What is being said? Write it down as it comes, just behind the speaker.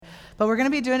But we're going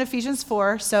to be doing Ephesians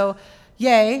 4, so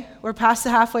yay, we're past the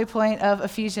halfway point of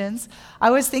Ephesians. I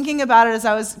was thinking about it as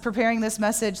I was preparing this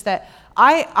message that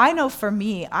I know for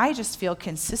me, I just feel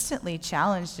consistently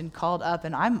challenged and called up,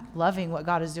 and I'm loving what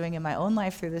God is doing in my own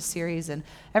life through this series. And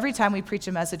every time we preach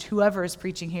a message, whoever is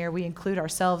preaching here, we include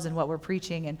ourselves in what we're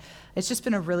preaching, and it's just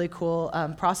been a really cool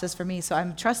process for me. So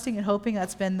I'm trusting and hoping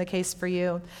that's been the case for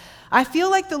you. I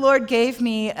feel like the Lord gave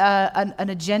me an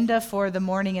agenda for the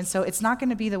morning, and so it's not going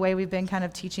to be the way we've been kind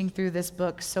of teaching through this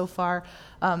book so far,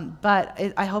 but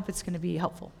I hope it's going to be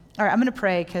helpful. All right, I'm going to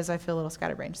pray because I feel a little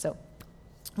scatterbrained. So,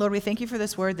 Lord, we thank you for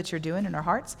this word that you're doing in our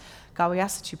hearts. God, we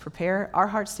ask that you prepare our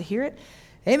hearts to hear it.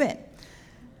 Amen.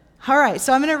 All right,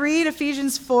 so I'm going to read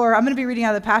Ephesians 4. I'm going to be reading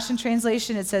out of the Passion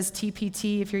Translation. It says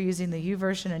TPT if you're using the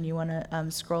YouVersion and you want to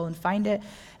scroll and find it.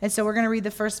 And so we're going to read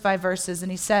the first 5 verses, and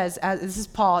he says, this is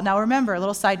Paul. Now remember, a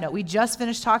little side note, we just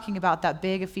finished talking about that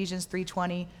big Ephesians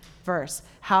 3:20 verse.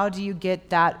 How do you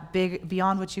get that big,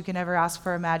 beyond what you can ever ask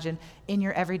for or imagine in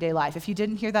your everyday life? If you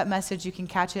didn't hear that message, you can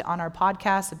catch it on our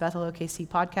podcast, the Bethel OKC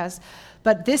podcast.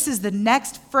 But this is the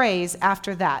next phrase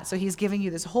after that. So he's giving you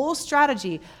this whole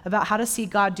strategy about how to see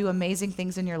God do amazing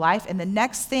things in your life. And the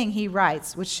next thing he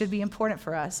writes, which should be important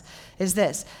for us, is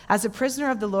this: as a prisoner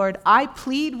of the Lord, I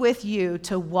plead with you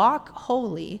to walk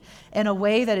holy in a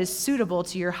way that is suitable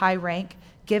to your high rank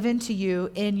given to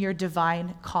you in your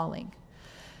divine calling.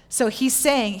 So he's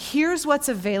saying, here's what's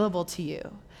available to you,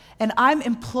 and I'm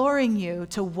imploring you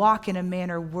to walk in a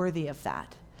manner worthy of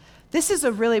that. This is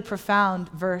a really profound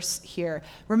verse here.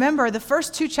 Remember, the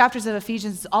first 2 chapters of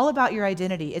Ephesians is all about your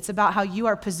identity. It's about how you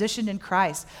are positioned in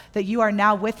Christ, that you are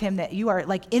now with him, that you are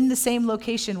like in the same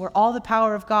location where all the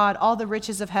power of God, all the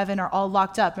riches of heaven are all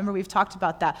locked up. Remember, we've talked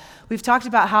about that. We've talked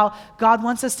about how God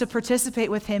wants us to participate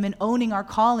with him in owning our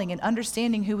calling and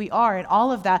understanding who we are and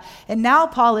all of that. And now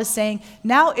Paul is saying,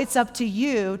 now it's up to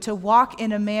you to walk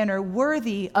in a manner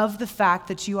worthy of the fact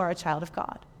that you are a child of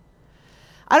God.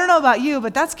 I don't know about you,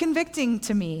 but that's convicting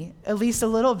to me, at least a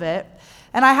little bit.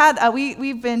 And I had,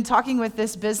 we've been talking with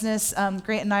this business.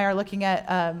 Grant and I are looking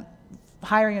at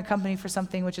hiring a company for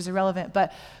something which is irrelevant,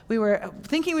 but we were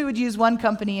thinking we would use one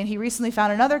company, and he recently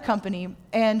found another company.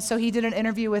 And so he did an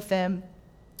interview with them.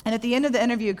 And at the end of the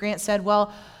interview, Grant said,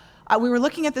 well, we were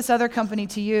looking at this other company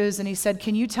to use, and he said,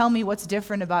 can you tell me what's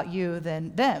different about you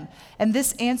than them? And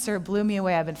this answer blew me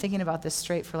away. I've been thinking about this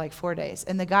straight for like 4 days.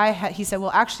 And the guy, he said,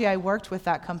 well, actually, I worked with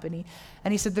that company.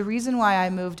 And he said, the reason why I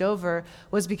moved over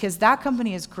was because that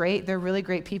company is great. They're really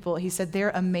great people. He said,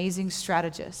 they're amazing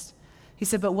strategists. He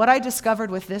said, but what I discovered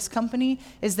with this company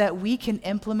is that we can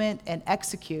implement and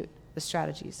execute the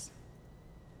strategies.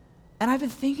 And I've been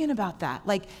thinking about that.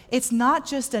 Like, it's not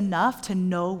just enough to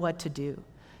know what to do.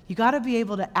 You got to be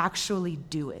able to actually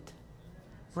do it,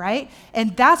 right?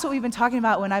 And that's what we've been talking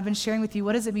about when I've been sharing with you,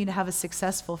 what does it mean to have a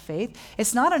successful faith?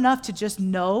 It's not enough to just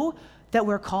know that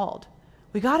we're called.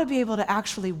 We got to be able to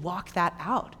actually walk that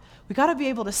out. We got to be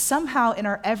able to somehow in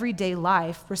our everyday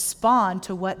life respond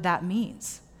to what that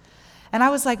means. And I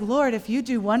was like, Lord, if you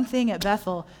do one thing at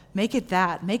Bethel, make it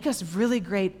that. Make us really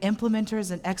great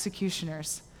implementers and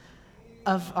executioners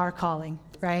of our calling,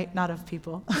 right? Not of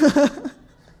people.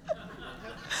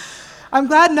 I'm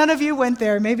glad none of you went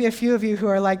there. Maybe a few of you who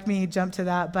are like me jumped to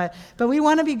that, but we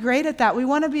want to be great at that. We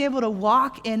want to be able to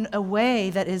walk in a way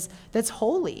that's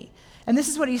holy. And this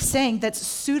is what he's saying, that's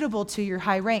suitable to your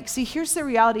high rank. See, here's the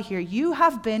reality here. You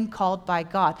have been called by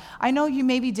God. I know you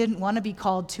maybe didn't want to be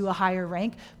called to a higher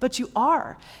rank, but you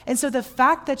are. And so the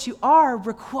fact that you are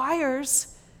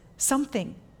requires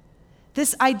something.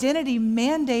 This identity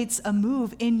mandates a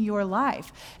move in your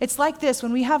life. It's like this,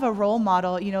 when we have a role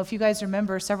model, if you guys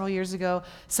remember several years ago,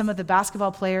 some of the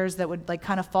basketball players that would like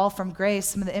kind of fall from grace,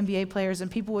 some of the NBA players,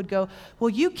 and people would go, well,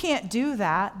 you can't do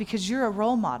that because you're a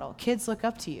role model. Kids look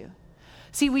up to you.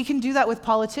 See, we can do that with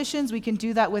politicians, we can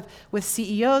do that with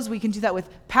CEOs, we can do that with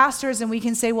pastors, and we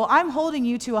can say, well, I'm holding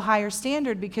you to a higher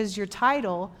standard because your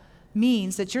title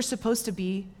means that you're supposed to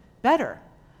be better.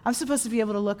 I'm supposed to be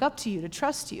able to look up to you, to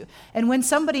trust you. And when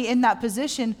somebody in that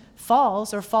position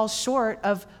falls short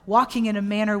of walking in a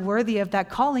manner worthy of that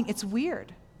calling, it's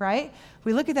weird, right?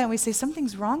 We look at that and we say,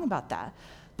 something's wrong about that.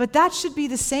 But that should be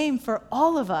the same for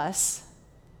all of us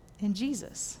in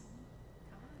Jesus,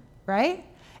 right?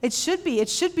 It should be. It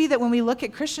should be that when we look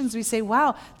at Christians, we say,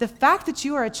 wow, the fact that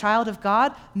you are a child of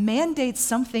God mandates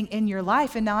something in your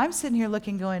life. And now I'm sitting here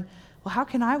looking, going, well, how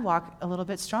can I walk a little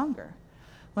bit stronger?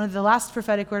 One of the last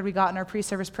prophetic word we got in our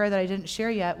pre-service prayer that I didn't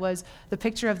share yet was the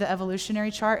picture of the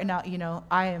evolutionary chart. And now,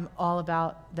 I am all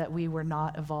about that we were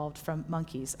not evolved from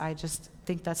monkeys. I just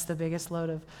think that's the biggest load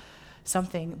of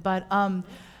something. But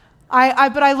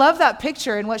But I love that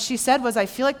picture. And what she said was, I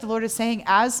feel like the Lord is saying,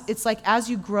 as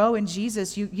you grow in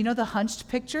Jesus, you know the hunched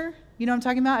picture? You know what I'm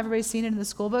talking about? Everybody's seen it in the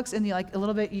school books, and you get a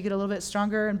little bit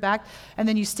stronger and back, and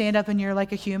then you stand up and you're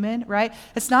like a human, right?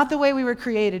 It's not the way we were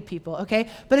created, people, okay?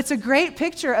 But it's a great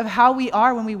picture of how we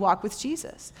are when we walk with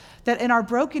Jesus. That in our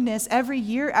brokenness, every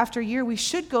year after year, we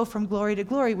should go from glory to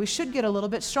glory. We should get a little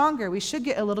bit stronger. We should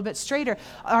get a little bit straighter.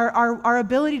 Our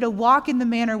ability to walk in the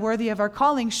manner worthy of our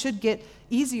calling should get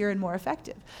easier and more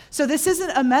effective. So this isn't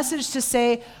a message to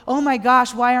say, oh my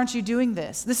gosh, why aren't you doing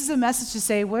this? This is a message to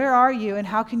say, where are you and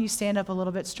how can you stand up a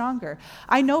little bit stronger?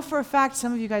 I know for a fact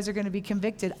some of you guys are going to be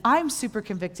convicted. I'm super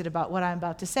convicted about what I'm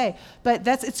about to say, but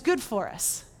it's good for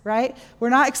us, right? We're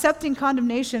not accepting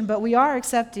condemnation, but we are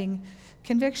accepting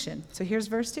conviction. So here's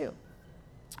verse 2.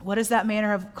 What does that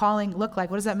manner of calling look like?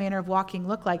 What does that manner of walking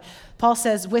look like? Paul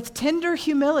says, with tender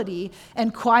humility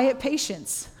and quiet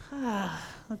patience.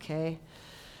 Okay.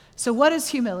 So what is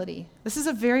humility? This is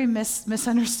a very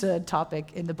misunderstood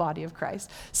topic in the body of Christ.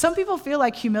 Some people feel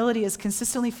like humility is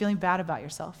consistently feeling bad about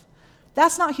yourself.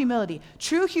 That's not humility.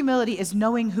 True humility is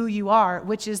knowing who you are,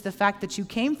 which is the fact that you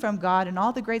came from God and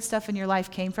all the great stuff in your life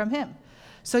came from Him.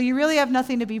 So you really have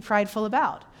nothing to be prideful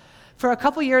about. For a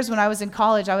couple years when I was in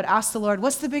college, I would ask the Lord,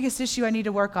 what's the biggest issue I need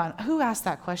to work on? Who asked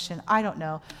that question? I don't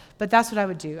know. But that's what I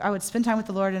would do. I would spend time with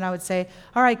the Lord and I would say,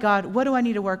 all right, God, what do I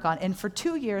need to work on? And for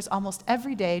 2 years, almost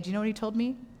every day, do you know what He told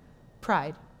me?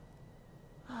 Pride.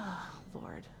 Oh,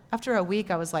 Lord. After a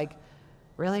week, I was like,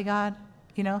 really, God?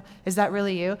 Is that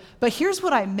really you? But here's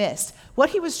what I missed. What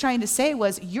He was trying to say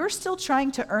was, you're still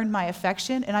trying to earn my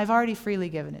affection, and I've already freely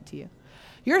given it to you.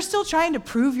 You're still trying to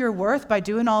prove your worth by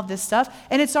doing all of this stuff,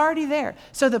 and it's already there.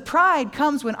 So the pride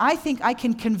comes when I think I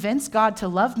can convince God to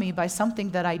love me by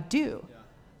something that I do,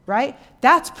 right?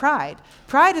 That's pride.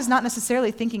 Pride is not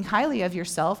necessarily thinking highly of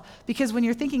yourself, because when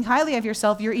you're thinking highly of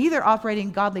yourself, you're either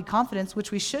operating godly confidence, which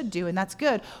we should do, and that's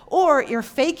good, or you're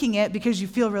faking it because you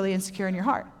feel really insecure in your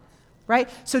heart. Right?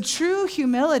 So true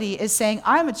humility is saying,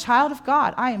 I'm a child of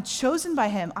God. I am chosen by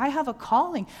Him. I have a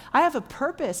calling. I have a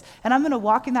purpose, and I'm going to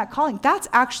walk in that calling. That's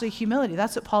actually humility.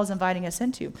 That's what Paul's inviting us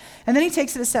into. And then he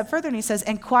takes it a step further, and he says,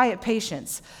 and quiet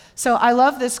patience. So I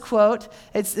love this quote.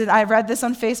 I read this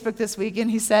on Facebook this week,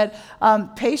 and he said,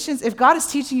 patience, if God is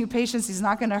teaching you patience, He's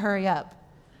not going to hurry up.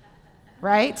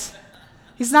 Right?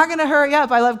 He's not going to hurry up.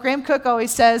 I love Graham Cook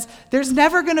always says, there's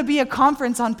never going to be a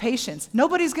conference on patience.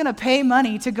 Nobody's going to pay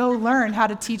money to go learn how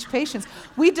to teach patience.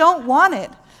 We don't want it.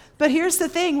 But here's the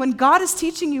thing. When God is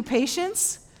teaching you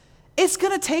patience, it's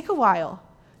going to take a while.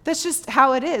 That's just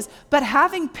how it is. But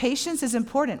having patience is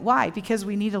important. Why? Because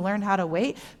we need to learn how to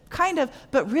wait? Kind of.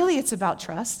 But really, it's about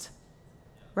trust.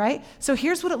 Right? So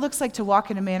here's what it looks like to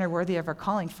walk in a manner worthy of our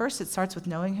calling. First, it starts with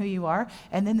knowing who you are.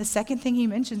 And then the second thing he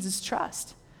mentions is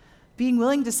trust. Being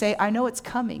willing to say, I know it's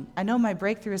coming. I know my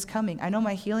breakthrough is coming. I know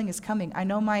my healing is coming. I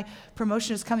know my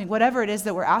promotion is coming. Whatever it is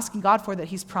that we're asking God for that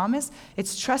He's promised,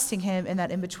 it's trusting Him in that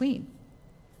in-between.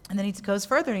 And then he goes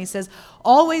further and he says,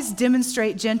 always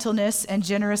demonstrate gentleness and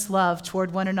generous love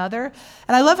toward one another.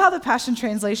 And I love how the Passion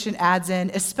Translation adds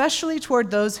in, especially toward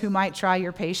those who might try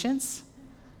your patience.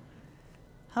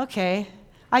 Okay,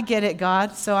 I get it,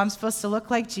 God. So I'm supposed to look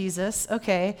like Jesus.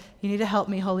 Okay, you need to help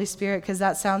me, Holy Spirit, because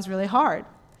that sounds really hard.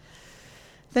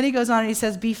 Then he goes on and he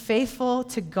says, be faithful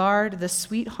to guard the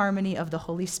sweet harmony of the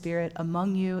Holy Spirit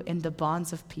among you in the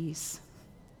bonds of peace.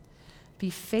 Be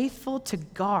faithful to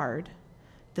guard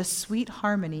the sweet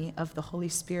harmony of the Holy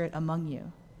Spirit among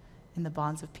you in the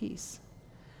bonds of peace.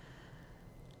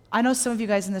 I know some of you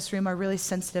guys in this room are really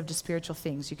sensitive to spiritual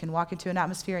things. You can walk into an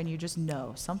atmosphere and you just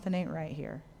know something ain't right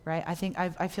here, right?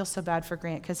 I feel so bad for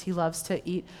Grant because he loves to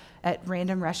eat at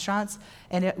random restaurants,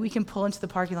 and we can pull into the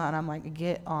parking lot and I'm like,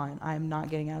 get on. I'm not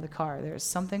getting out of the car. There's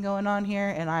something going on here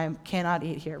and I cannot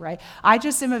eat here, right? I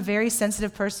just am a very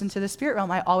sensitive person to the spirit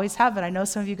realm. I always have it. I know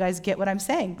some of you guys get what I'm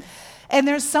saying. And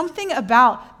there's something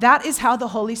about that is how the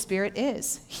Holy Spirit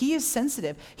is. He is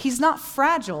sensitive. He's not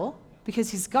fragile,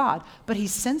 because he's God, but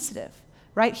he's sensitive,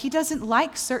 right? He doesn't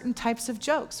like certain types of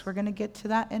jokes. We're going to get to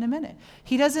that in a minute.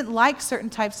 He doesn't like certain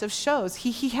types of shows.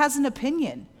 He has an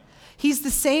opinion. He's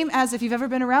the same as if you've ever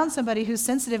been around somebody who's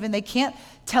sensitive and they can't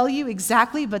tell you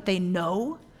exactly, but they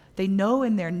know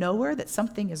in their knower that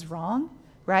something is wrong,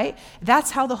 right? That's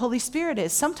how the Holy Spirit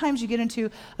is. Sometimes you get into,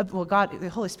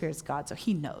 the Holy Spirit is God, so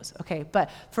he knows, okay?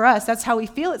 But for us, that's how we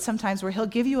feel it sometimes, where he'll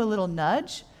give you a little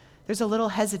nudge. There's a little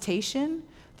hesitation.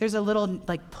 There's a little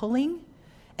pulling.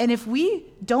 And if we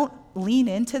don't lean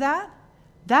into that,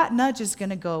 that nudge is going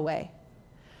to go away.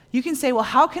 You can say, well,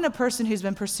 how can a person who's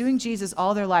been pursuing Jesus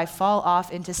all their life fall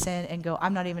off into sin and go,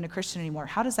 I'm not even a Christian anymore?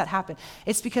 How does that happen?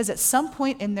 It's because at some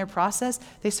point in their process,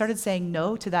 they started saying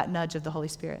no to that nudge of the Holy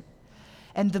Spirit.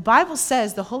 And the Bible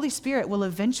says the Holy Spirit will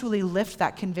eventually lift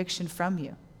that conviction from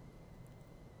you.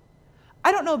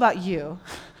 I don't know about you,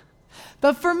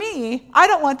 but for me, I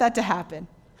don't want that to happen.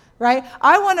 Right?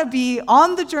 I want to be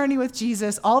on the journey with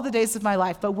Jesus all the days of my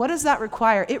life. But what does that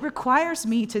require? It requires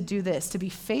me to do this, to be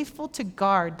faithful to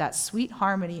guard that sweet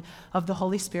harmony of the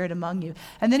Holy Spirit among you.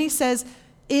 And then he says,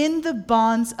 in the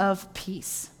bonds of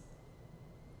peace.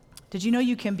 Did you know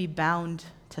you can be bound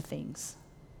to things?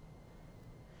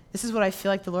 This is what I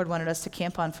feel like the Lord wanted us to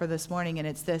camp on for this morning, and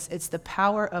it's this. It's the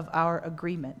power of our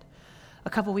agreement. A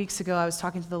couple weeks ago, I was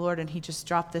talking to the Lord, and he just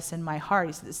dropped this in my heart.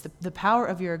 He said, the power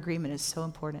of your agreement is so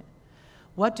important.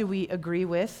 What do we agree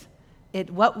with?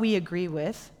 What we agree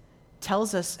with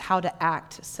tells us how to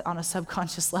act on a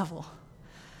subconscious level.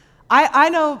 I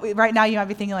know right now you might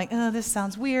be thinking like, oh, this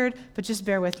sounds weird, but just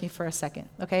bear with me for a second,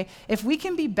 okay? If we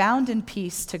can be bound in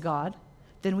peace to God,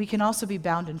 then we can also be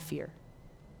bound in fear.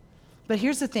 But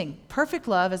here's the thing. Perfect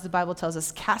love, as the Bible tells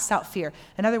us, casts out fear.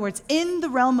 In other words, in the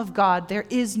realm of God, there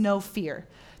is no fear.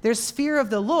 There's fear of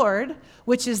the Lord,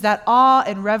 which is that awe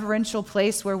and reverential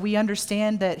place where we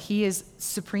understand that he is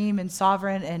supreme and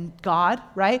sovereign and God,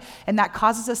 right? And that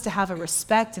causes us to have a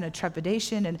respect and a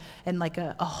trepidation and like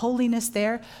a holiness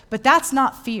there. But that's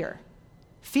not fear.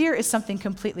 Fear is something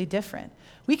completely different.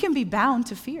 We can be bound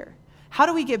to fear. How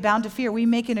do we get bound to fear? We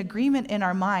make an agreement in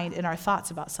our mind, in our thoughts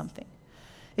about something.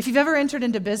 If you've ever entered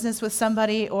into business with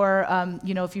somebody or,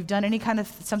 if you've done any kind of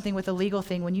something with a legal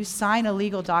thing, when you sign a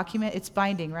legal document, it's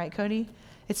binding, right, Cody?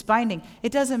 It's binding.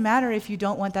 It doesn't matter if you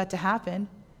don't want that to happen.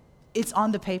 It's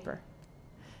on the paper.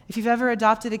 If you've ever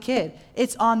adopted a kid,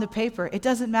 it's on the paper. It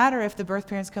doesn't matter if the birth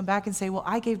parents come back and say, well,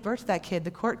 I gave birth to that kid.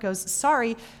 The court goes,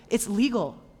 sorry, it's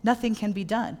legal. Nothing can be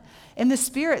done. In the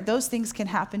spirit, those things can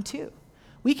happen too.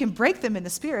 We can break them in the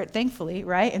spirit, thankfully,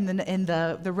 right, in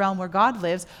the realm where God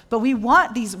lives, but we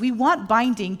want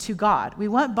binding to God. We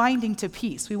want binding to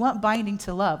peace. We want binding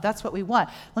to love. That's what we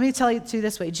want. Let me tell you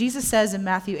this way. Jesus says in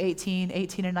Matthew 18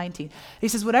 and 19, he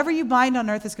says, whatever you bind on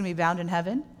earth is going to be bound in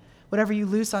heaven. Whatever you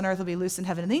loose on earth will be loosed in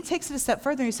heaven. And then he takes it a step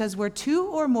further and he says, where two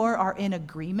or more are in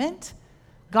agreement,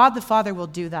 God the Father will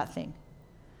do that thing.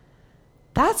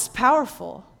 That's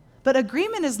powerful. But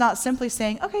agreement is not simply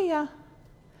saying, okay, yeah.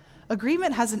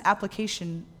 Agreement has an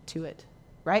application to it,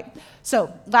 right?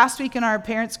 So last week in our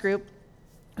parents group,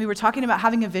 we were talking about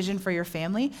having a vision for your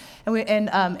family, and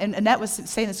Annette was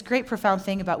saying this great profound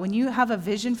thing about when you have a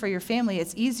vision for your family,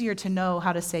 it's easier to know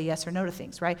how to say yes or no to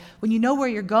things, right? When you know where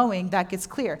you're going, that gets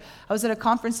clear. I was at a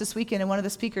conference this weekend, and one of the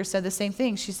speakers said the same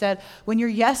thing. She said, when your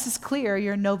yes is clear,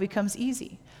 your no becomes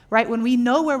easy. Right? When we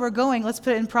know where we're going, let's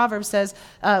put it in Proverbs, says,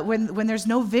 when there's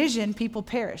no vision, people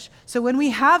perish. So when we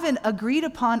have an agreed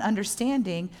upon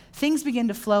understanding, things begin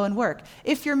to flow and work.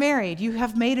 If you're married, you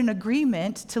have made an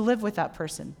agreement to live with that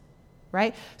person,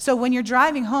 right? So when you're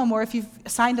driving home, or if you've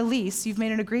signed a lease, you've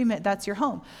made an agreement, that's your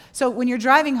home. So when you're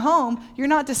driving home, you're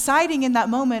not deciding in that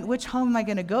moment, which home am I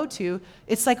going to go to?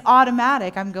 It's like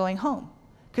automatic, I'm going home.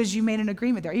 Because you made an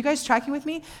agreement there. Are you guys tracking with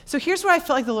me? So here's where I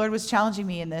felt like the Lord was challenging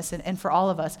me in this and for all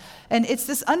of us. And it's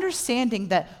this understanding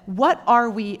that what are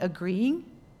we agreeing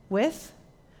with?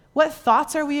 What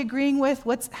thoughts are we agreeing with?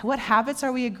 What habits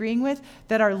are we agreeing with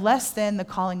that are less than the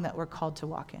calling that we're called to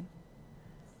walk in?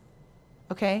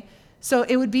 Okay? So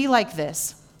it would be like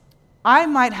this. I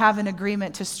might have an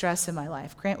agreement to stress in my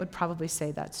life. Grant would probably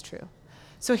say that's true.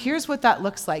 So here's what that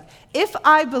looks like. If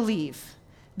I believe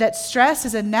that stress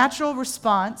is a natural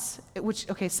response,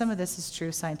 some of this is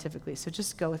true scientifically, so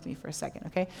just go with me for a second,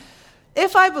 okay?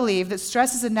 If I believe that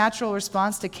stress is a natural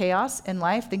response to chaos in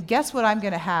life, then guess what I'm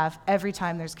going to have every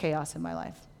time there's chaos in my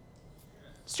life?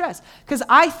 Stress, because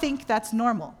I think that's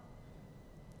normal,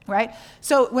 right?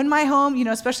 So when my home,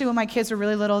 especially when my kids were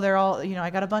really little, they're all, I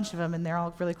got a bunch of them and they're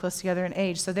all really close together in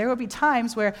age. So there would be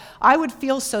times where I would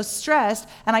feel so stressed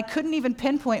and I couldn't even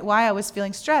pinpoint why I was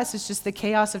feeling stressed. It's just the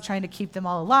chaos of trying to keep them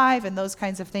all alive and those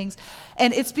kinds of things.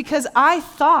 And it's because I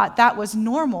thought that was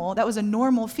normal. That was a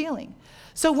normal feeling.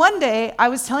 So one day I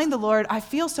was telling the Lord, I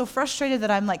feel so frustrated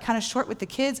that I'm like kind of short with the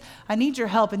kids. I need your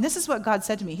help. And this is what God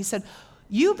said to me. He said,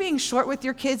 you being short with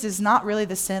your kids is not really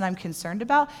the sin I'm concerned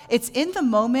about. It's in the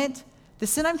moment. The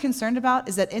sin I'm concerned about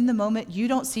is that in the moment, you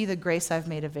don't see the grace I've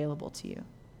made available to you.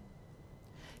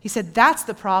 He said, that's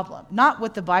the problem. Not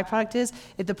what the byproduct is.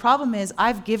 The problem is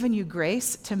I've given you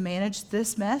grace to manage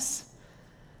this mess,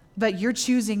 but you're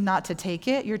choosing not to take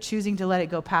it. You're choosing to let it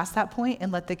go past that point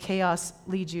and let the chaos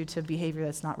lead you to behavior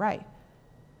that's not right.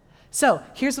 So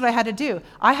here's what I had to do.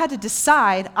 I had to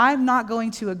decide I'm not going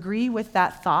to agree with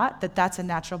that thought, that that's a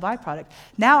natural byproduct.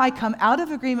 Now I come out of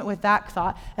agreement with that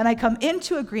thought, and I come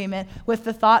into agreement with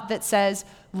the thought that says,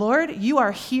 Lord, you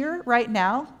are here right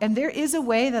now, and there is a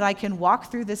way that I can walk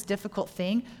through this difficult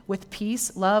thing with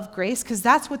peace, love, grace, because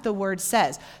that's what the word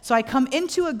says. So I come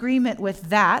into agreement with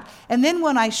that, and then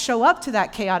when I show up to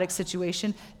that chaotic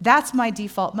situation, that's my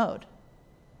default mode.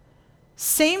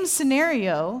 Same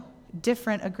scenario,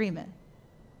 different agreement.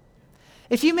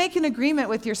 If you make an agreement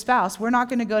with your spouse, we're not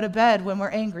going to go to bed when we're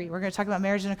angry. We're going to talk about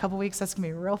marriage in a couple weeks. That's going to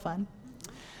be real fun.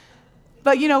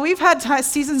 But, we've had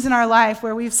seasons in our life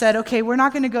where we've said, okay, we're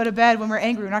not going to go to bed when we're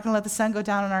angry. We're not going to let the sun go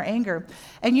down on our anger.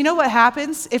 And you know what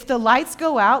happens? If the lights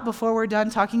go out before we're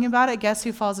done talking about it, guess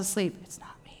who falls asleep? It's not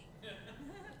me.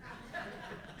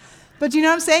 But you know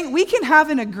what I'm saying? We can have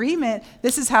an agreement,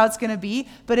 this is how it's going to be,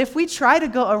 but if we try to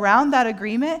go around that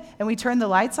agreement and we turn the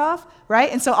lights off,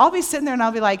 right? And so I'll be sitting there and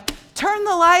I'll be like, turn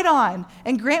the light on.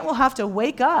 And Grant will have to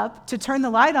wake up to turn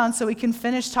the light on so we can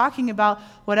finish talking about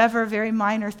whatever very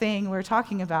minor thing we're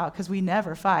talking about, because we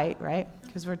never fight, right?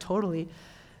 Because we're totally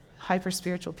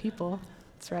hyper-spiritual people.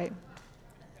 That's right.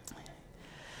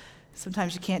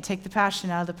 Sometimes you can't take the passion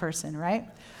out of the person, right?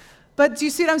 But do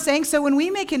you see what I'm saying? So when we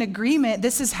make an agreement,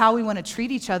 this is how we want to treat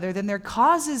each other, then there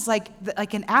causes like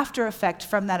an after effect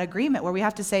from that agreement where we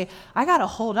have to say, I got to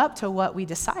hold up to what we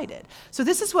decided. So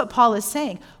this is what Paul is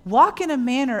saying. Walk in a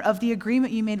manner of the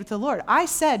agreement you made with the Lord. I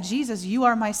said, Jesus, you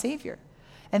are my Savior.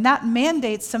 And that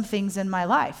mandates some things in my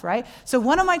life, right? So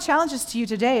one of my challenges to you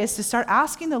today is to start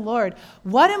asking the Lord,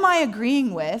 what am I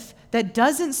agreeing with that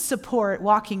doesn't support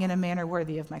walking in a manner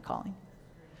worthy of my calling?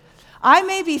 I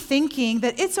may be thinking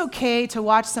that it's okay to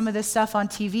watch some of this stuff on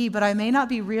TV, but I may not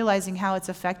be realizing how it's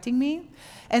affecting me.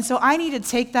 And so I need to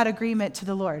take that agreement to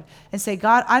the Lord and say,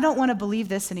 God, I don't want to believe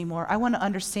this anymore. I want to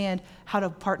understand how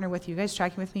to partner with you. You guys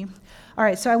tracking with me? All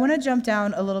right, so I want to jump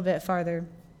down a little bit farther.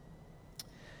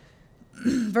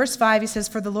 Verse 5, he says,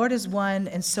 for the Lord is one,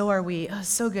 and so are we. Oh,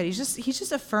 so good. He's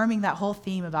just affirming that whole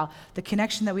theme about the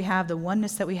connection that we have, the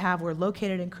oneness that we have. We're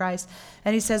located in Christ.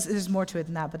 And he says, there's more to it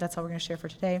than that, but that's all we're going to share for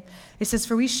today. He says,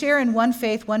 for we share in one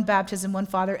faith, one baptism, one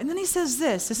Father. And then he says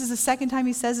this. This is the second time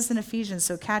he says this in Ephesians,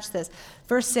 so catch this.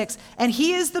 Verse 6, and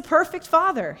he is the perfect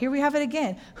Father. Here we have it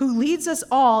again, who leads us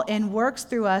all and works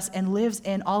through us and lives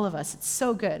in all of us. It's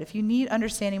so good. If you need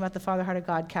understanding about the Father heart of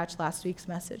God, catch last week's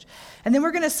message. And then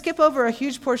we're going to skip over a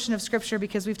huge portion of Scripture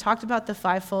because we've talked about the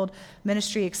fivefold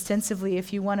ministry extensively.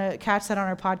 If you want to catch that on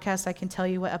our podcast, I can tell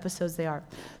you what episodes they are.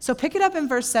 So pick it up in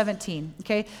verse 17,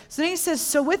 okay? So then he says,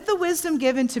 so with the wisdom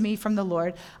given to me from the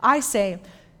Lord, I say,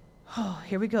 oh,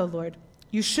 here we go, Lord.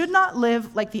 You should not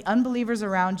live like the unbelievers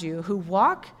around you who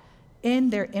walk in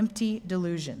their empty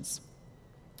delusions.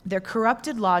 Their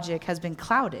corrupted logic has been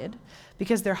clouded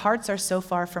because their hearts are so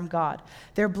far from God.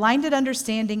 Their blinded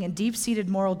understanding and deep-seated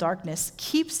moral darkness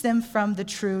keeps them from the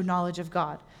true knowledge of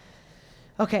God.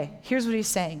 Okay, here's what he's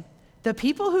saying. The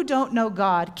people who don't know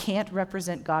God can't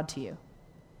represent God to you.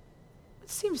 It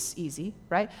seems easy,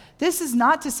 right? This is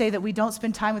not to say that we don't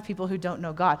spend time with people who don't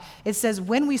know God. It says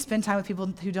when we spend time with people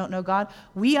who don't know God,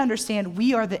 we understand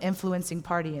we are the influencing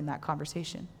party in that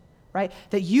conversation. Right?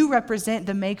 That you represent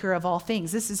the maker of all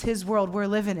things. This is his world. We're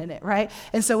living in it, right?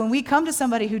 And so when we come to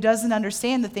somebody who doesn't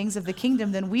understand the things of the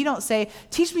kingdom, then we don't say,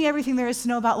 teach me everything there is to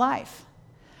know about life.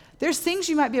 There's things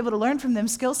you might be able to learn from them,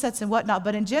 skill sets and whatnot,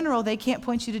 but in general, they can't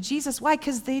point you to Jesus. Why?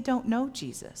 Because they don't know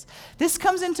Jesus. This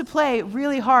comes into play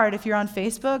really hard if you're on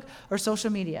Facebook or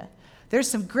social media. There's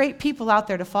some great people out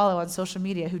there to follow on social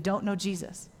media who don't know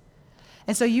Jesus.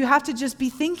 And so you have to just be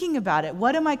thinking about it.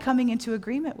 What am I coming into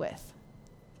agreement with?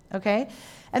 Okay?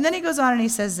 And then he goes on and he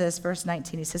says this, verse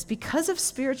 19. He says, because of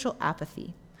spiritual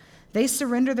apathy, they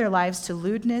surrender their lives to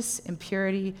lewdness,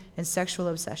 impurity, and sexual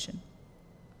obsession.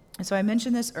 And so I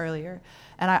mentioned this earlier,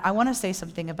 and I want to say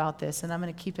something about this, and I'm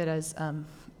going to keep it as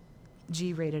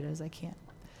G-rated as I can.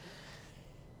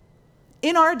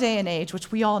 In our day and age,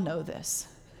 which we all know this,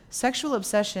 sexual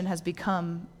obsession has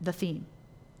become the theme.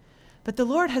 But the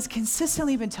Lord has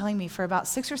consistently been telling me for about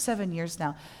 6 or 7 years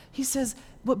now, he says,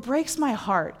 what breaks my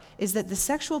heart is that the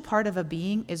sexual part of a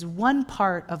being is one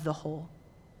part of the whole.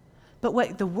 But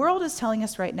what the world is telling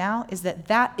us right now is that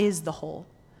that is the whole.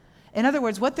 In other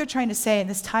words, what they're trying to say, and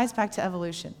this ties back to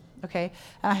evolution, okay?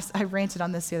 And I ranted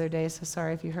on this the other day, so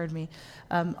sorry if you heard me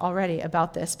already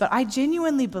about this. But I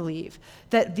genuinely believe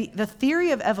that the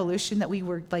theory of evolution, that we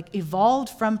were like evolved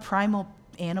from primal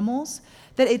animals,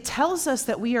 that it tells us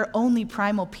that we are only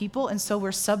primal people, and so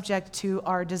we're subject to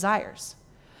our desires.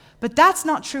 But that's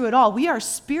not true at all. We are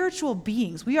spiritual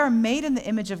beings. We are made in the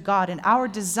image of God, and our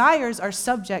desires are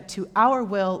subject to our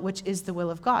will, which is the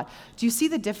will of God. Do you see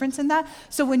the difference in that?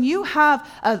 So when you have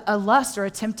a lust or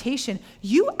a temptation,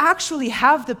 you actually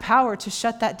have the power to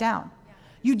shut that down.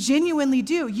 You genuinely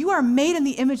do. You are made in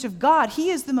the image of God. He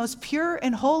is the most pure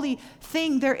and holy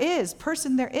person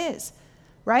there is.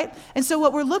 Right? And so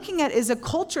what we're looking at is a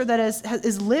culture that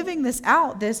is living this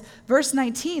out. This verse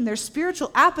 19, their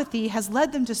spiritual apathy has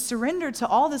led them to surrender to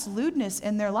all this lewdness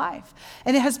in their life.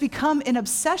 And it has become an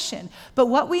obsession. But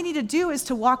what we need to do is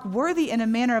to walk worthy in a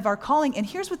manner of our calling. And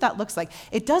here's what that looks like.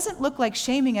 It doesn't look like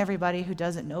shaming everybody who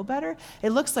doesn't know better. It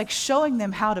looks like showing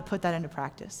them how to put that into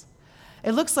practice.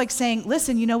 It looks like saying,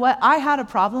 listen, you know what? I had a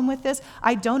problem with this.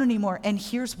 I don't anymore. And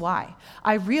here's why.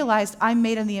 I realized I'm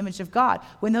made in the image of God.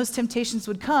 When those temptations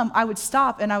would come, I would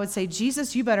stop and I would say,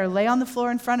 Jesus, you better lay on the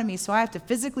floor in front of me so I have to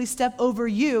physically step over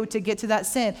you to get to that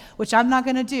sin, which I'm not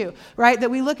going to do, right? That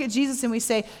we look at Jesus and we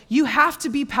say, you have to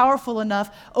be powerful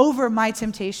enough over my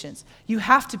temptations. You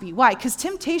have to be. Why? Because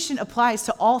temptation applies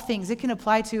to all things. It can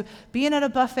apply to being at a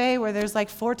buffet where there's like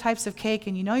 4 types of cake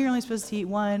and you know you're only supposed to eat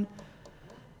one.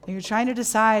 And you're trying to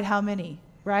decide how many,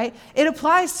 right? It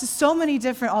applies to so many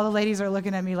different, all the ladies are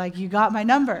looking at me like, you got my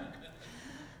number.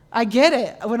 I get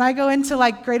it. When I go into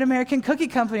like Great American Cookie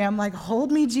Company, I'm like,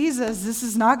 hold me, Jesus, this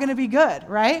is not going to be good,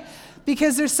 right?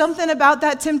 Because there's something about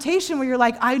that temptation where you're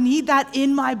like, I need that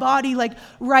in my body like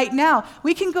right now.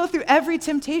 We can go through every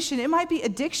temptation. It might be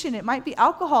addiction. It might be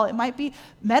alcohol. It might be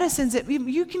medicines.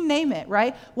 You can name it,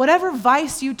 right? Whatever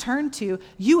vice you turn to,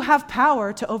 you have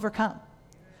power to overcome.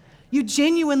 You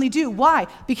genuinely do. Why?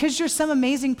 Because you're some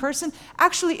amazing person?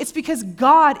 Actually, it's because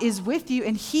God is with you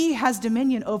and he has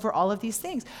dominion over all of these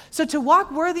things. So to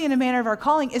walk worthy in a manner of our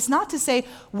calling is not to say,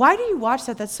 why do you watch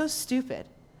that? That's so stupid.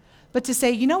 But to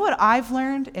say, you know what I've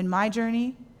learned in my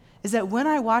journey is that when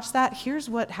I watch that, here's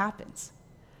what happens.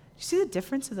 You see the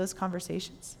difference of those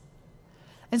conversations?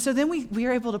 And so then we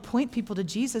are able to point people to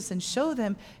Jesus and show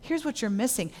them, here's what you're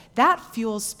missing. That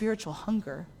fuels spiritual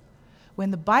hunger. When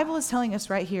the Bible is telling us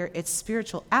right here, it's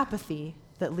spiritual apathy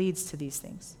that leads to these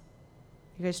things.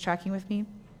 You guys tracking with me?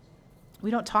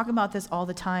 We don't talk about this all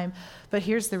the time, but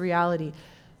here's the reality.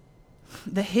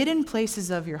 The hidden places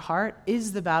of your heart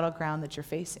is the battleground that you're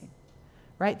facing,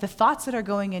 right? The thoughts that are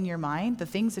going in your mind, the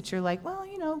things that you're like, well,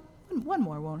 you know, one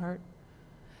more won't hurt.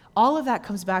 All of that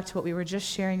comes back to what we were just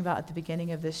sharing about at the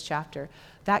beginning of this chapter,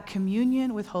 that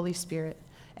communion with Holy Spirit.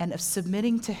 And of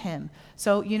submitting to him.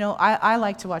 So, you know, I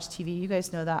like to watch TV. You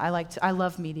guys know that. I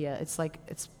love media.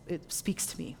 It speaks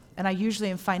to me. And I usually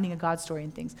am finding a God story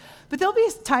in things. But there'll be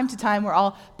time to time where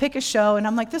I'll pick a show and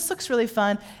I'm like, this looks really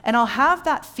fun. And I'll have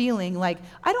that feeling like,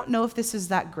 I don't know if this is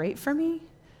that great for me,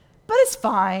 but it's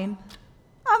fine.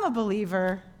 I'm a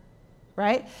believer,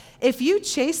 right? If you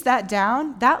chase that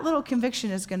down, that little conviction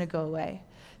is going to go away.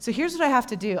 So here's what I have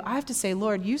to do. I have to say,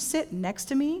 Lord, you sit next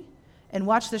to me and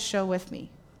watch this show with me.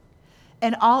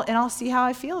 And I'll see how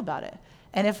I feel about it.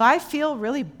 And if I feel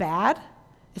really bad,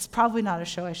 it's probably not a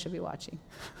show I should be watching,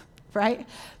 right?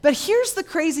 But here's the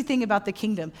crazy thing about the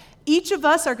kingdom. Each of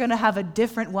us are going to have a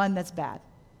different one that's bad,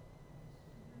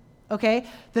 okay?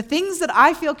 The things that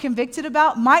I feel convicted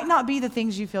about might not be the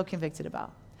things you feel convicted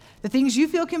about. The things you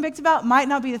feel convicted about might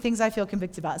not be the things I feel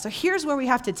convicted about. So here's where we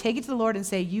have to take it to the Lord and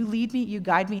say, you lead me, you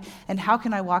guide me, and how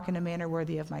can I walk in a manner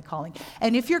worthy of my calling?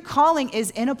 And if your calling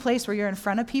is in a place where you're in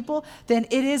front of people, then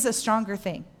it is a stronger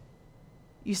thing.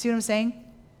 You see what I'm saying?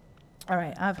 All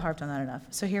right, I've harped on that enough.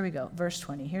 So here we go, verse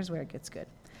 20. Here's where it gets good.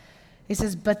 He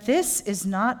says, but this is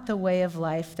not the way of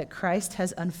life that Christ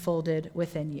has unfolded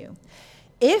within you.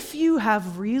 If you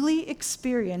have really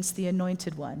experienced the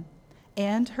Anointed One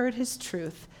and heard his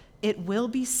truth, it will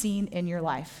be seen in your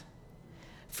life.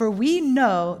 For we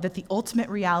know that the ultimate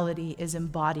reality is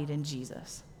embodied in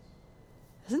Jesus.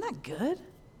 Isn't that good?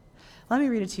 Let me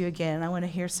read it to you again. I want to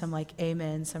hear some like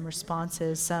amen, some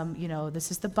responses, some, you know,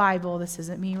 this is the Bible. This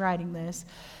isn't me writing this.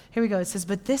 Here we go. It says,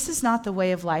 but this is not the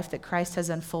way of life that Christ has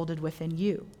unfolded within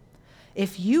you.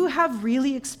 If you have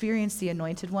really experienced the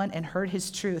Anointed One and heard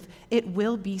his truth, it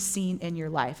will be seen in your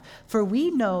life. For we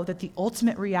know that the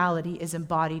ultimate reality is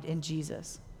embodied in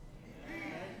Jesus.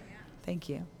 Thank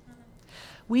you.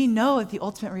 We know that the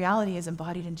ultimate reality is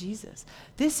embodied in Jesus.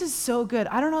 This is so good.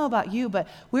 I don't know about you, but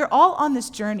we're all on this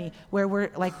journey where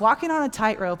we're like walking on a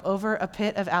tightrope over a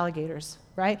pit of alligators,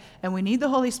 right? And we need the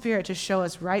Holy Spirit to show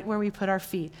us right where we put our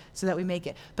feet so that we make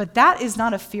it. But that is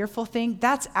not a fearful thing.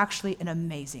 That's actually an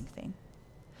amazing thing.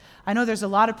 I know there's a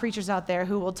lot of preachers out there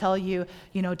who will tell you,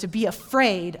 you know, to be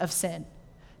afraid of sin,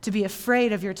 to be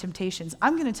afraid of your temptations.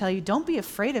 I'm going to tell you, don't be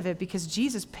afraid of it because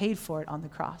Jesus paid for it on the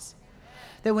cross.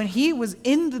 that when he was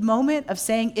in the moment of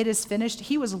saying it is finished,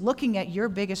 he was looking at your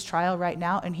biggest trial right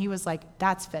now and he was like,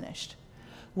 that's finished.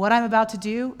 What I'm about to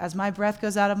do as my breath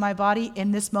goes out of my body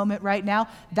in this moment right now,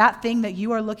 that thing that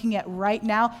you are looking at right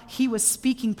now, he was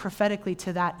speaking prophetically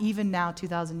to that even now,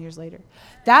 2,000 years later.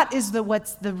 That is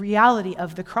what's the reality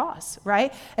of the cross,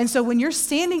 right? And so when you're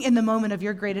standing in the moment of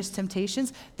your greatest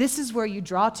temptations, this is where you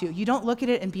draw to. You don't look at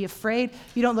it and be afraid.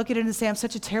 You don't look at it and say, I'm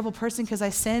such a terrible person because I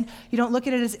sinned. You don't look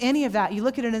at it as any of that. You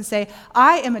look at it and say,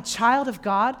 I am a child of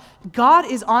God. God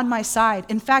is on my side.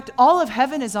 In fact, all of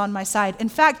heaven is on my side. In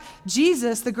fact,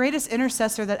 Jesus, the greatest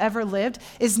intercessor that ever lived,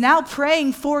 is now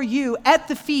praying for you at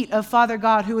the feet of Father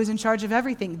God, who is in charge of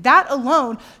everything. That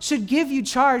alone should give you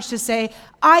charge to say,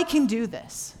 I can do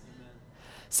this.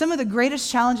 Some of the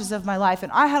greatest challenges of my life,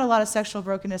 and I had a lot of sexual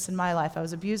brokenness in my life. I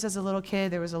was abused as a little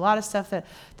kid. There was a lot of stuff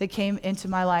that came into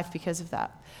my life because of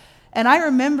that. And I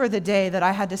remember the day that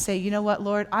I had to say, you know what,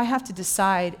 Lord, I have to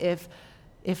decide if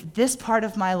this part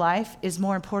of my life is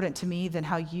more important to me than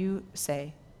how you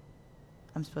say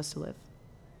I'm supposed to live.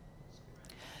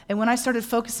 And when I started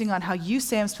focusing on how you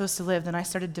say I'm supposed to live, then I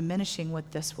started diminishing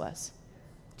what this was.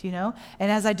 Do you know?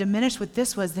 And as I diminished what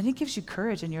this was, then it gives you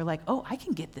courage and you're like, oh, I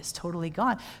can get this totally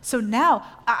gone. So now,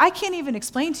 I can't even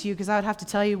explain to you because I would have to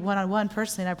tell you one-on-one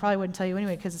personally, and I probably wouldn't tell you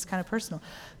anyway because it's kind of personal.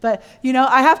 But, you know,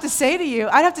 I have to say to you,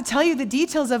 I'd have to tell you the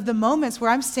details of the moments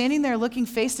where I'm standing there looking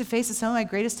face to face at some of my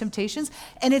greatest temptations,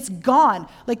 and it's gone.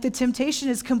 Like the temptation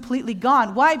is completely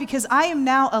gone. Why? Because I am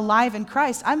now alive in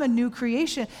Christ. I'm a new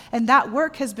creation, and that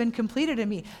work has been completed in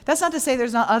me. That's not to say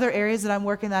there's not other areas that I'm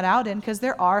working that out in, because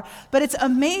there are, but it's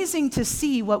amazing to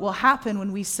see what will happen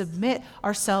when we submit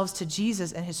ourselves to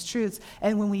Jesus and his truths,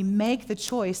 and when we make the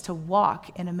choice to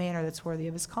walk in a manner that's worthy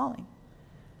of his calling.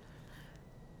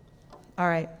 All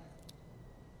right.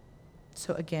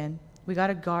 So again, we got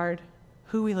to guard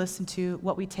who we listen to,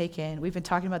 what we take in. We've been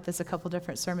talking about this a couple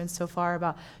different sermons so far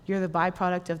about you're the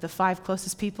byproduct of the 5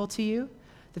 closest people to you,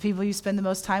 the people you spend the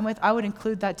most time with. I would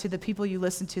include that to the people you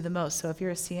listen to the most. So if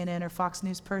you're a CNN or Fox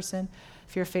News person,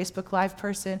 if you're a Facebook Live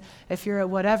person, if you're a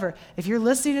whatever, if you're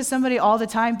listening to somebody all the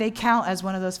time, they count as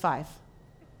one of those 5,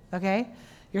 okay?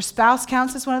 Your spouse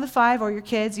counts as one of the 5, or your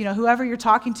kids, you know, whoever you're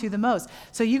talking to the most.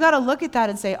 So you got to look at that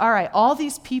and say, all right, all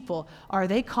these people, are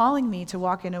they calling me to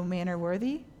walk in a manner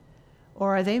worthy?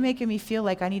 Or are they making me feel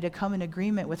like I need to come in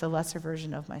agreement with a lesser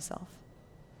version of myself?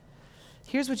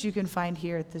 Here's what you can find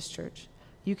here at this church.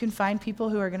 You can find people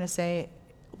who are going to say,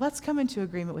 let's come into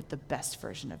agreement with the best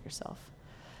version of yourself.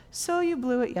 So you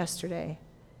blew it yesterday.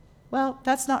 Well,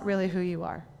 that's not really who you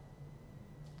are.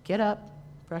 Get up,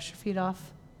 brush your feet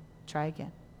off, try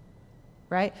again.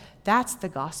 Right? That's the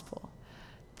gospel.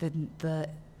 All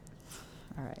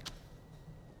right.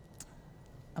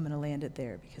 I'm going to land it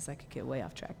there because I could get way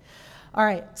off track. All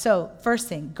right, so first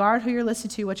thing, guard who you're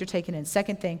listening to, what you're taking in.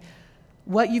 Second thing,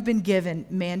 what you've been given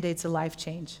mandates a life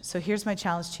change. So here's my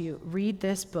challenge to you. Read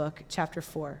this book, chapter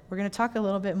 4. We're going to talk a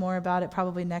little bit more about it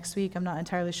probably next week. I'm not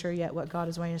entirely sure yet what God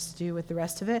is wanting us to do with the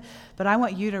rest of it, but I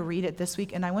want you to read it this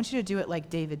week, and I want you to do it like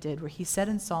David did, where he said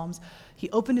in Psalms, he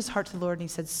opened his heart to the Lord, and he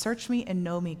said, search me and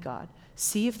know me, God.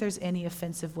 See if there's any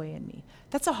offensive way in me.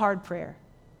 That's a hard prayer.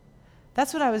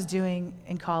 That's what I was doing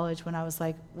in college when I was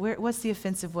like, what's the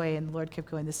offensive way? And the Lord kept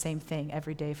going the same thing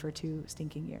every day for 2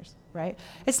 stinking years, right?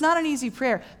 It's not an easy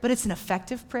prayer, but it's an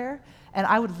effective prayer. And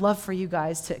I would love for you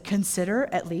guys to consider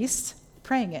at least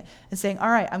praying it and saying, all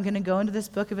right, I'm going to go into this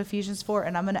book of Ephesians 4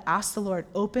 and I'm going to ask the Lord,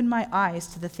 open my eyes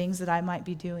to the things that I might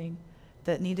be doing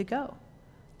that need to go,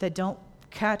 that don't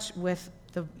catch with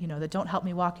that don't help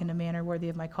me walk in a manner worthy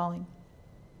of my calling.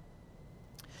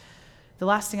 The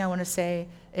last thing I want to say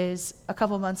is a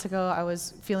couple months ago, I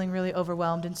was feeling really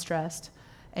overwhelmed and stressed,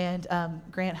 and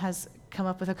Grant has come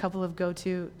up with a couple of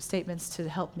go-to statements to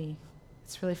help me.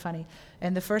 It's really funny.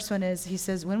 And the first one is, he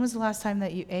says, when was the last time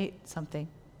that you ate something?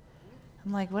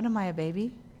 I'm like, what am I, a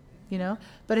baby? You know?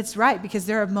 But it's right, because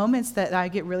there are moments that I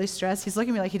get really stressed. He's looking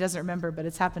at me like he doesn't remember, but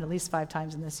it's happened at least 5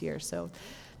 times in this year, so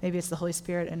maybe it's the Holy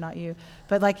Spirit and not you.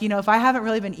 But if I haven't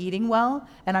really been eating well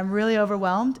and I'm really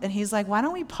overwhelmed, and he's like, why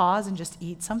don't we pause and just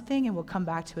eat something and we'll come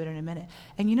back to it in a minute.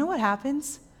 And you know what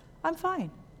happens? I'm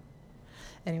fine.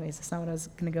 Anyways, that's not what I was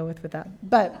going to go with that.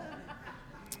 But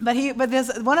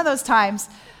there's one of those times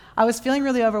I was feeling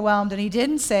really overwhelmed, and he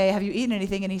didn't say, have you eaten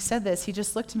anything? And he said this. He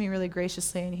just looked at me really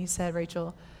graciously and he said,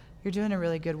 Rachel, you're doing a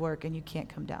really good work and you can't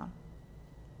come down.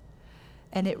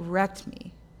 And it wrecked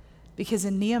me. Because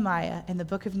in Nehemiah, in the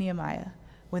book of Nehemiah,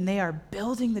 when they are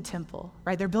building the temple,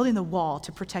 right? They're building the wall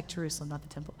to protect Jerusalem, not the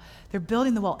temple. They're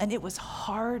building the wall, and it was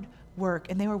hard work,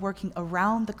 and they were working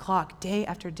around the clock, day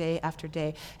after day after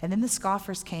day. And then the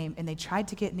scoffers came, and they tried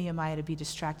to get Nehemiah to be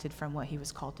distracted from what he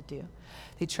was called to do.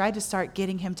 They tried to start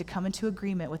getting him to come into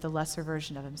agreement with a lesser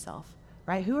version of himself,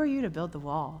 right? Who are you to build the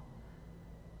wall?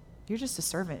 You're just a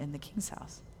servant in the king's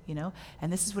house, you know?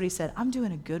 And this is what he said, I'm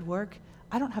doing a good work.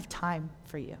 I don't have time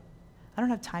for you. I don't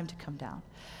have time to come down.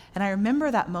 And I remember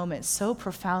that moment so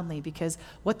profoundly because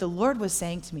what the Lord was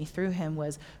saying to me through him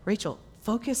was, Rachel,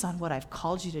 focus on what I've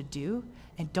called you to do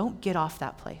and don't get off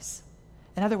that place.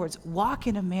 In other words, walk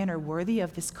in a manner worthy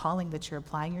of this calling that you're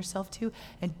applying yourself to,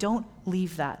 and don't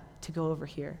leave that to go over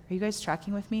here. Are you guys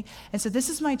tracking with me? And so this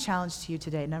is my challenge to you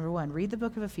today. Number one, read the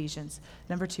book of Ephesians.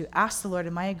 Number two, ask the Lord,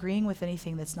 am I agreeing with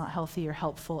anything that's not healthy or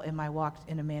helpful in my walk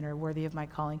in a manner worthy of my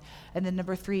calling? And then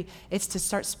number three, it's to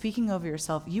start speaking over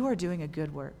yourself. You are doing a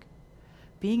good work.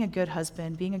 Being a good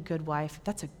husband, being a good wife,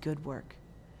 that's a good work.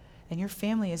 And your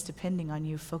family is depending on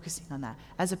you focusing on that.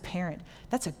 As a parent,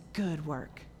 that's a good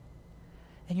work.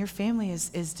 And your family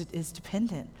is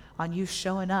dependent on you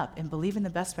showing up and believing the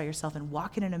best by yourself and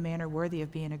walking in a manner worthy of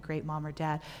being a great mom or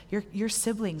dad. Your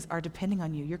siblings are depending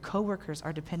on you. Your coworkers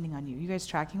are depending on you. You guys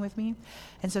tracking with me?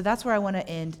 And so that's where I want to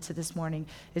end to this morning,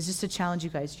 is just to challenge you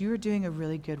guys. You are doing a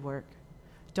really good work.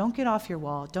 Don't get off your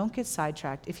wall. Don't get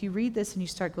sidetracked. If you read this and you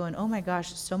start going, oh my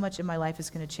gosh, so much in my life is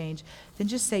going to change, then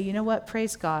just say, you know what?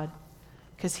 Praise God,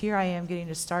 because here I am getting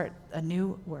to start a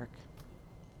new work.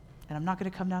 And I'm not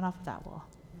going to come down off of that wall.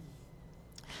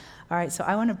 All right, so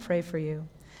I want to pray for you.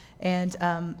 And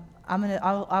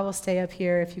I will stay up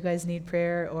here if you guys need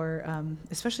prayer, or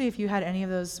especially if you had any of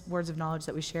those words of knowledge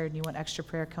that we shared and you want extra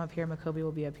prayer, come up here. Makobi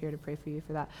will be up here to pray for you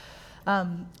for that.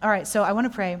 All right, so I want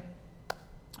to pray.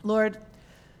 Lord,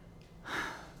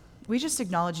 we just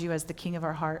acknowledge you as the king of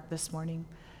our heart this morning.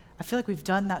 I feel like we've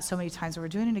done that so many times, but we're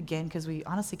doing it again because we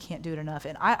honestly can't do it enough.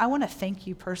 And I want to thank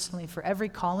you personally for every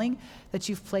calling that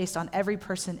you've placed on every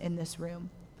person in this room.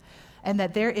 And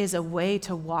that there is a way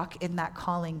to walk in that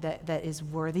calling that is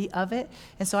worthy of it.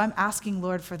 And so I'm asking,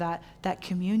 Lord, for that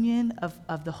communion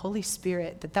of the Holy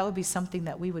Spirit, that would be something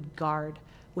that we would guard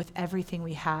with everything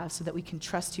we have, so that we can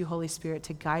trust you, Holy Spirit,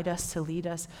 to guide us, to lead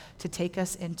us, to take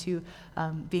us into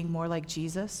being more like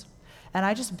Jesus. And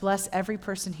I just bless every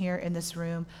person here in this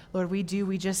room. Lord, we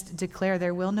just declare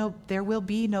there will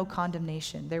be no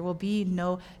condemnation. There will be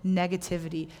no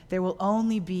negativity. There will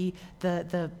only be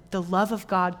the love of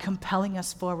God compelling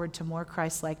us forward to more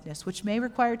Christ-likeness, which may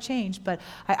require change, but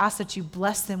I ask that you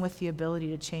bless them with the ability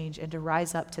to change and to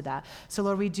rise up to that. So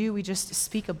Lord, we just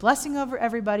speak a blessing over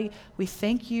everybody. We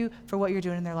thank you for what you're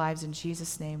doing in their lives. In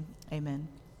Jesus' name, amen.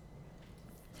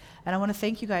 And I want to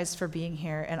thank you guys for being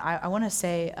here. And I want to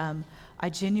say, I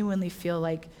genuinely feel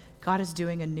like God is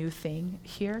doing a new thing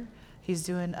here. He's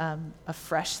doing a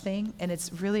fresh thing. And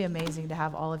it's really amazing to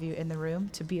have all of you in the room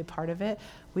to be a part of it.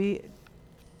 We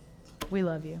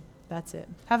love you. That's it.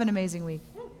 Have an amazing week.